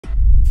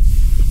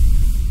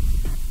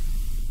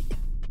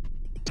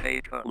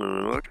take a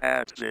look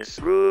at this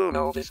room.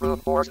 No, this room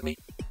bores me.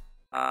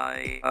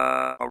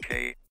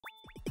 Okay.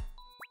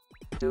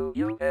 Do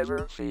you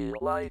ever feel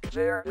like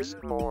there is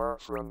more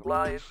from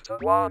life to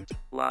want?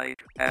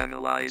 Like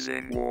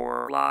analyzing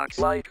warlocks.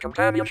 Like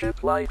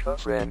companionship, like a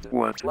friend.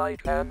 What?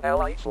 Like an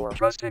ally for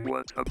trusting.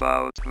 What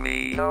about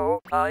me?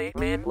 No, I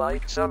mean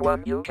like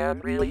someone you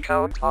can really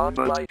count on.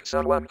 But like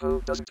someone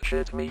who doesn't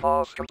shit me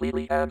off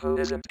completely and who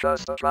isn't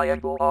just a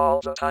triangle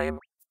all the time.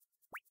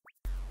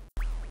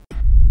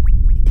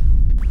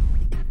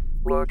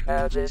 Look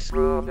at this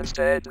room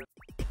instead.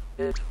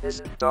 It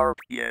isn't dark.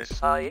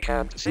 yes. I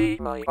can't see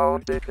my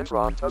own dick in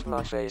front of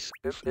my face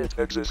if it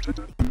existed.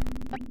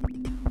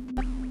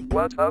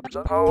 What up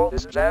the hole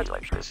is that?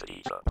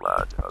 Electricity, the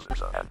blood of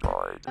the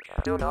android.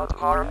 Do not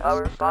harm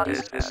our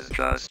bodies. This is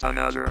just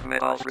another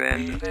metal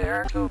friend.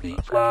 Prepare to be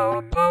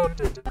flown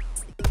pounded.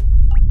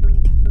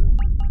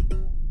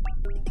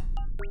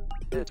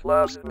 It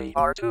loves me,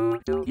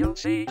 R2. Do you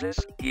see this?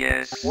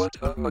 Yes. What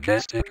a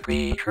majestic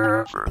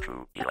creature.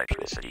 Virtue,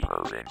 electricity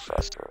moving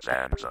faster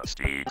than the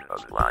speed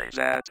of light.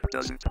 That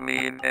doesn't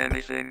mean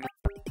anything.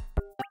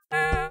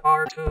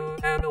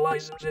 R2,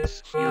 analyze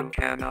this You fun.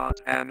 cannot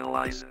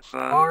analyze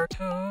fun.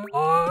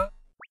 R2,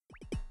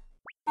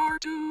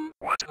 R2,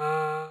 what